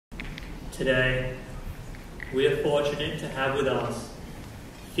Today, we are fortunate to have with us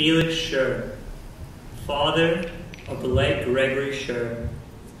Felix Sher, father of the late Gregory Sher,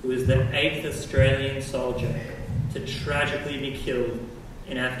 who was the 8th Australian soldier to tragically be killed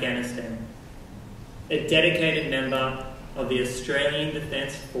in Afghanistan. A dedicated member of the Australian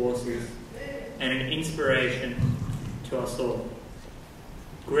Defence Forces and an inspiration to us all.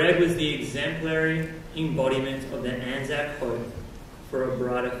 Greg was the exemplary embodiment of the ANZAC hope for a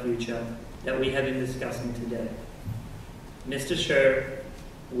brighter future that we have been discussing today. Mr. Sher,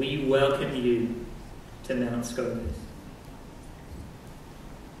 we welcome you to Mount Scopus.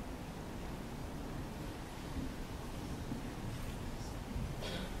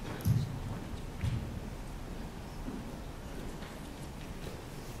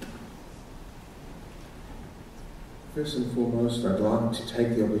 First and foremost, I'd like to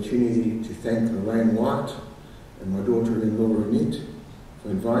take the opportunity to thank Lorraine White and my daughter-in-law Annette for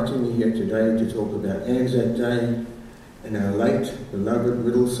inviting me here today to talk about ANZAC Day and our late beloved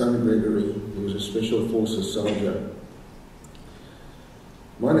middle son Gregory, who was a Special Forces soldier.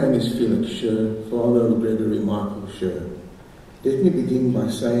 My name is Felix Sher, father of Gregory Michael Sher. Let me begin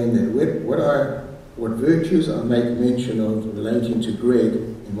by saying that what virtues I make mention of relating to Greg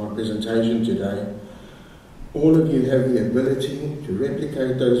in my presentation today, all of you have the ability to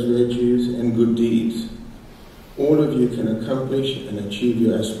replicate those virtues and good deeds. All of you can accomplish and achieve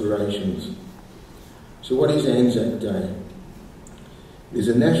your aspirations. So what is ANZAC Day? It is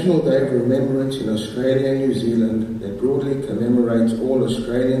a national day of remembrance in Australia and New Zealand that broadly commemorates all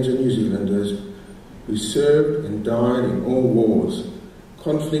Australians and New Zealanders who served and died in all wars,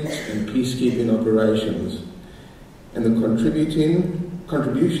 conflicts and peacekeeping operations, and the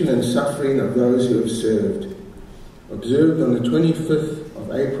contribution and suffering of those who have served. Observed on the 25th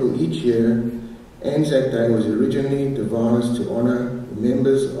of April each year, ANZAC Day was originally devised to honour the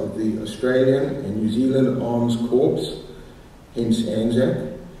members of the Australian and New Zealand Armed Corps, hence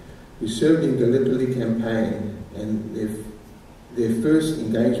ANZAC, who served in Gallipoli campaign and their first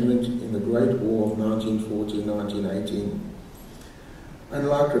engagement in the Great War of 1914-1918.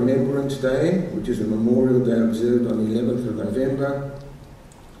 Unlike Remembrance Day, which is a memorial day observed on the 11th of November,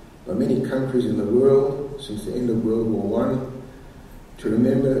 by many countries in the world since the end of World War I, to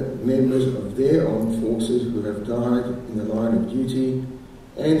remember members of their armed forces who have died in the line of duty,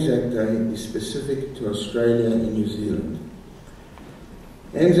 ANZAC Day is specific to Australia and New Zealand.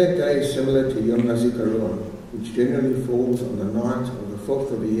 ANZAC Day is similar to Yom HaZikaron, which generally falls on the night of the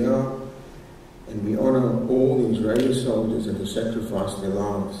 4th of Iyar, and we honour all the Israeli soldiers that have sacrificed their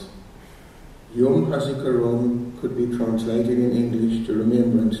lives. Yom HaZikaron could be translated in English to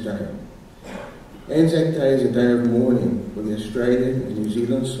Remembrance Day. ANZAC Day is a day of mourning for the Australian and New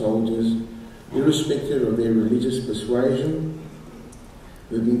Zealand soldiers, irrespective of their religious persuasion,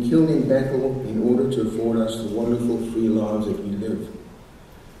 who have been killed in battle in order to afford us the wonderful free lives that we live.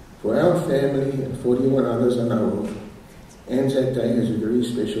 For our family and 41 others I know of, ANZAC Day has a very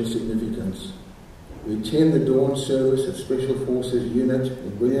special significance. We attend the dawn service at Special Forces Unit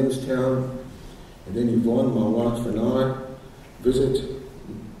in Williamstown, and then Yvonne, my wife, and I visit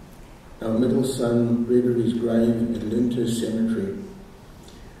our middle son Gregory's grave at Lyndhurst Cemetery.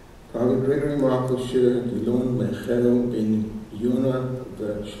 Private Gregory Michael Sher, Gilon Mechel ben Yonah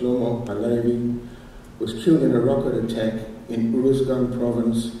Shlomo Halevi, was killed in a rocket attack in Uruzgan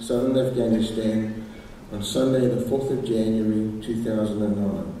province, southern Afghanistan, on Sunday the 4th of January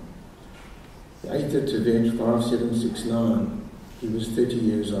 2009. The 8th of Tevet 5769. He was 30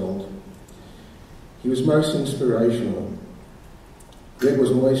 years old. He was most inspirational. Greg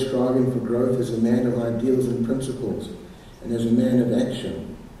was always striving for growth as a man of ideals and principles, and as a man of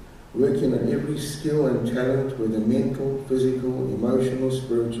action, working on every skill and talent, whether mental, physical, emotional,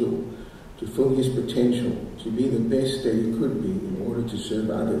 spiritual, to fill his potential, to be the best that he could be in order to serve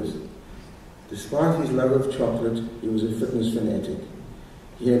others. Despite his love of chocolate, he was a fitness fanatic.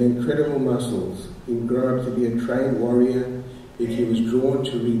 He had incredible muscles. He would grow up to be a trained warrior, yet he was drawn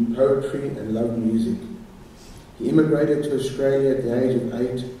to read poetry and love music. He immigrated to Australia at the age of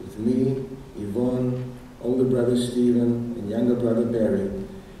 8 with me, Yvonne, older brother Stephen, and younger brother Barry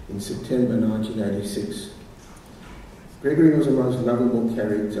in September 1986. Gregory was a most lovable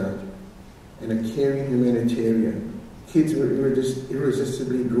character and a caring humanitarian. Kids were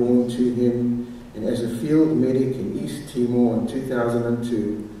irresistibly drawn to him, and as a field medic in East Timor in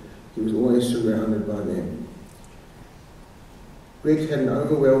 2002, he was always surrounded by them. Greg had an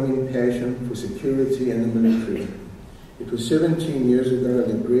overwhelming passion for security and the military. It was 17 years ago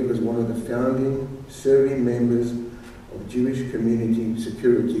that Greg was one of the founding, serving members of Jewish Community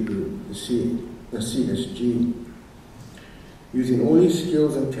Security Group, the CSG. using all his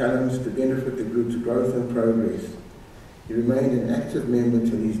skills and talents to benefit the group's growth and progress. He remained an active member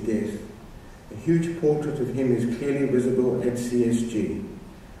till his death. A huge portrait of him is clearly visible at CSG.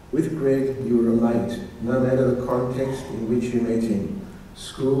 With Greg, you were a mate, no matter the context in which you met him,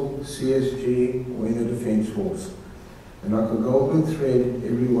 school, CSG, or in the Defence Force. And like a golden thread,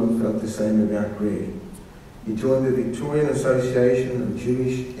 everyone felt the same about Greg. He joined the Victorian Association of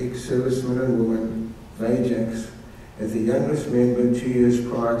Jewish ex-servicemen and women, ANZAC, as the youngest member 2 years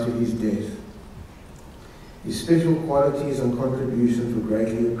prior to his death. His special qualities and contributions were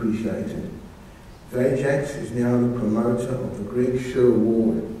greatly appreciated. ANZAC is now the promoter of the Gregory Sher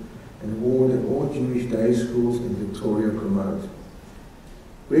Award, an award that all Jewish day schools in Victoria promote.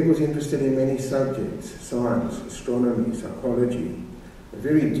 Greg was interested in many subjects: science, astronomy, psychology. A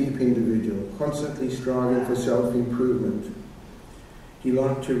very deep individual, constantly striving for self-improvement. He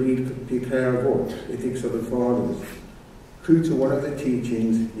liked to read Pirkei Avot, Ethics of the Fathers. True to one of the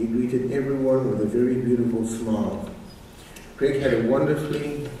teachings, he greeted everyone with a very beautiful smile. Greg had a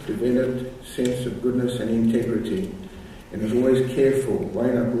wonderfully developed sense of goodness and integrity, and was always careful,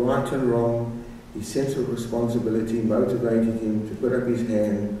 weighing up right and wrong. His sense of responsibility motivated him to put up his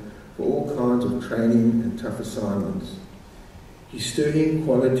hand for all kinds of training and tough assignments. His sterling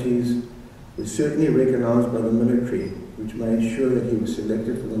qualities were certainly recognised by the military, which made sure that he was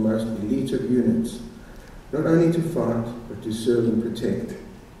selected for the most elite of units, not only to fight, but to serve and protect.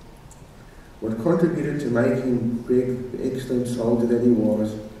 What contributed to making Greg the excellent soldier that he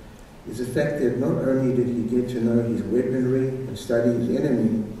was is the fact that not only did he get to know his weaponry and study his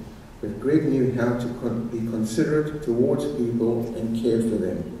enemy, but Greg knew how to be considerate towards people and care for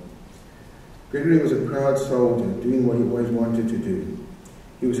them. Gregory was a proud soldier, doing what he always wanted to do.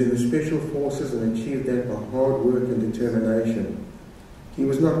 He was in the Special Forces and achieved that by hard work and determination. He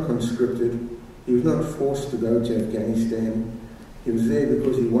was not conscripted. He was not forced to go to Afghanistan. He was there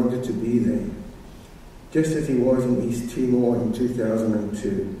because he wanted to be there, just as he was in East Timor in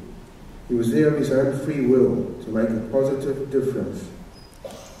 2002. He was there of his own free will to make a positive difference.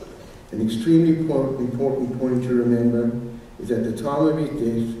 An extremely important point to remember is at the time of his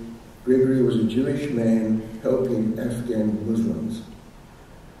death, Gregory was a Jewish man helping Afghan Muslims.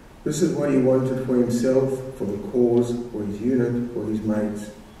 This is what he wanted for himself, for the cause, for his unit, for his mates.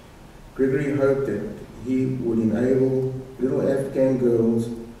 Gregory hoped that he would enable little Afghan girls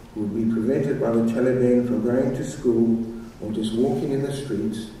who would be prevented by the Taliban from going to school or just walking in the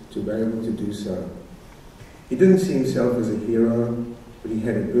streets to be able to do so. He didn't see himself as a hero, but he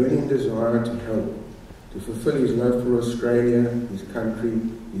had a burning desire to help, to fulfill his love for Australia, his country,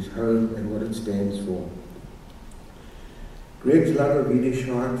 his home, and what it stands for. Greg's love of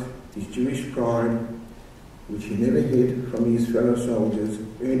Yiddishkeit, his Jewish pride, which he never hid from his fellow soldiers,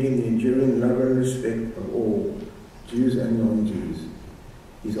 earned him the enduring love and respect of all, Jews and non-Jews.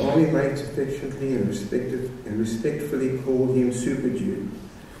 His army mates affectionately and respectfully called him Super Jew.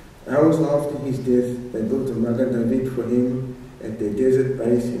 Hours after his death, they built a Magen David for him at their desert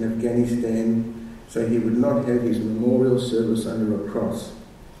base in Afghanistan, so he would not have his memorial service under a cross.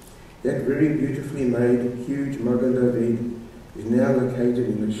 That very beautifully made, huge Magen David is now located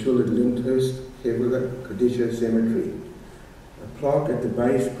in the Shul at Lyndhurst, Kevlar, Kadisha Cemetery. A plaque at the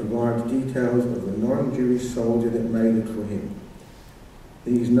base provides details of the non-Jewish soldier that made it for him.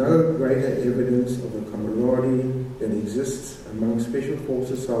 There is no greater evidence of the camaraderie that exists among Special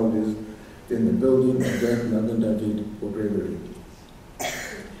Forces soldiers than the building of that Magen David for Gregory.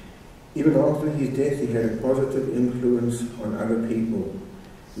 Even after his death, he had a positive influence on other people.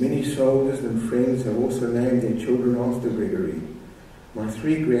 Many soldiers and friends have also named their children after Gregory. My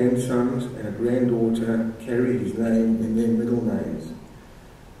 3 grandsons and a granddaughter carry his name in their middle names.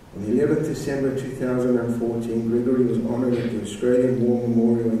 On the 11th December 2014, Gregory was honoured at the Australian War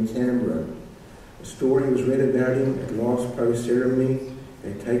Memorial in Canberra. A story was read about him at last post ceremony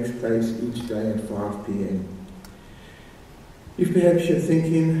that takes place each day at 5 p.m. If perhaps you're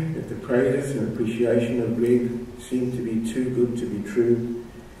thinking that the praises and appreciation of Greg seem to be too good to be true,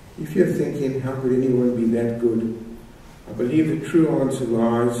 if you're thinking, how could anyone be that good? I believe the true answer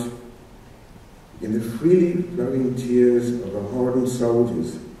lies in the freely flowing tears of the hardened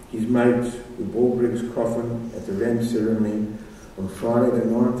soldiers, his mates who bore Greg's coffin at the ramp ceremony on Friday the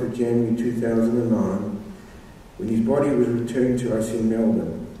 9th of January 2009, when his body was returned to us in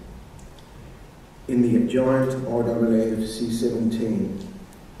Melbourne, in the giant RAAF C-17,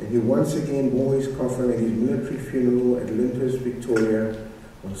 and who once again bore his coffin at his military funeral at Lyndhurst, Victoria,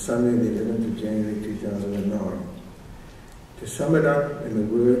 on Sunday the 11th of January 2009. To sum it up in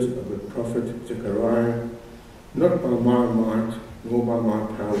the words of the prophet Zechariah, not by my might, nor by my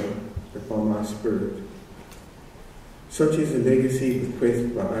power, but by my spirit. Such is the legacy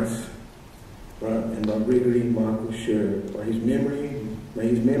bequeathed by us and by Gregory Michael Sher. May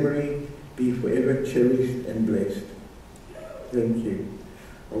his memory be forever cherished and blessed. Thank you.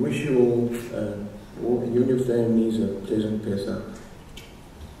 I wish you all you and your families a pleasant Pesach.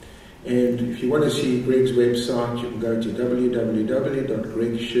 And if you want to see Greg's website, you can go to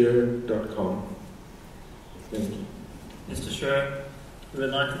www.gregsher.com. Thank you. Mr. Sher, we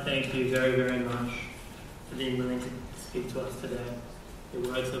would like to thank you very, very much for being willing to speak to us today. Your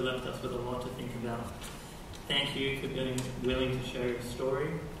words have left us with a lot to think about. Thank you for being willing to share your story,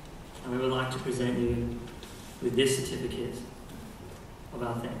 and we would like to present you with this certificate of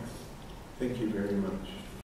our thanks. Thank you very much.